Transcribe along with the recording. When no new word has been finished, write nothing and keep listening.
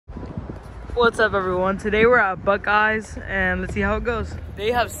What's up, everyone? Today we're at Buccees and let's see how it goes.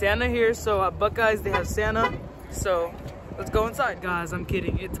 They have Santa here, so at Buccees they have Santa. So let's go inside. Guys, I'm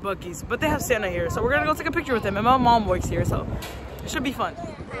kidding, it's Buccees, but they have Santa here, so we're gonna go take a picture with him. And my mom works here, so it should be fun.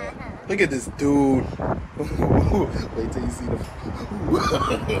 Look at this dude. Wait till you see them.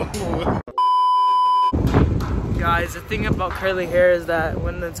 Guys, the thing about curly hair is that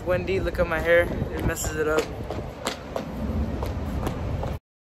when it's windy, look at my hair, it messes it up.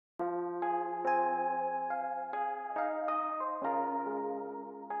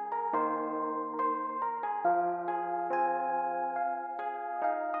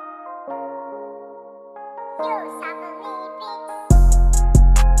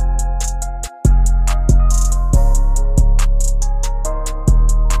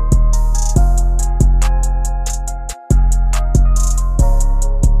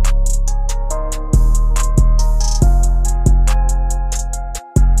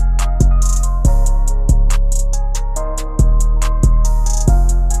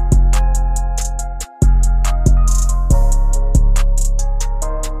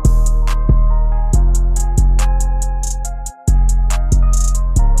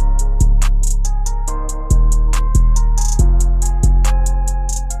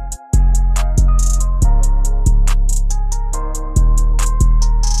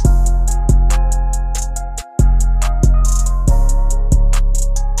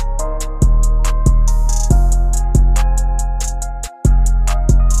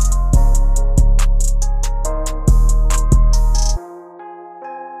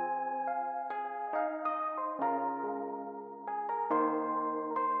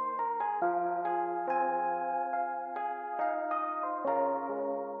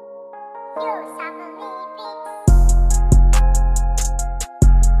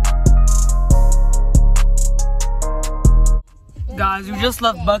 Guys, we just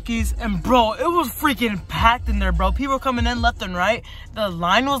left Buccees and bro, it was freaking packed in there, bro. People were coming in left and right. The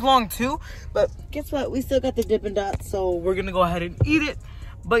line was long too, but guess what? We still got the Dippin' Dots, so we're gonna go ahead and eat it.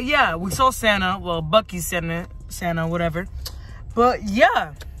 But yeah, we saw Santa. Well, Buccees Santa, whatever. But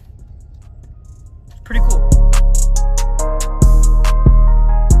yeah, pretty cool.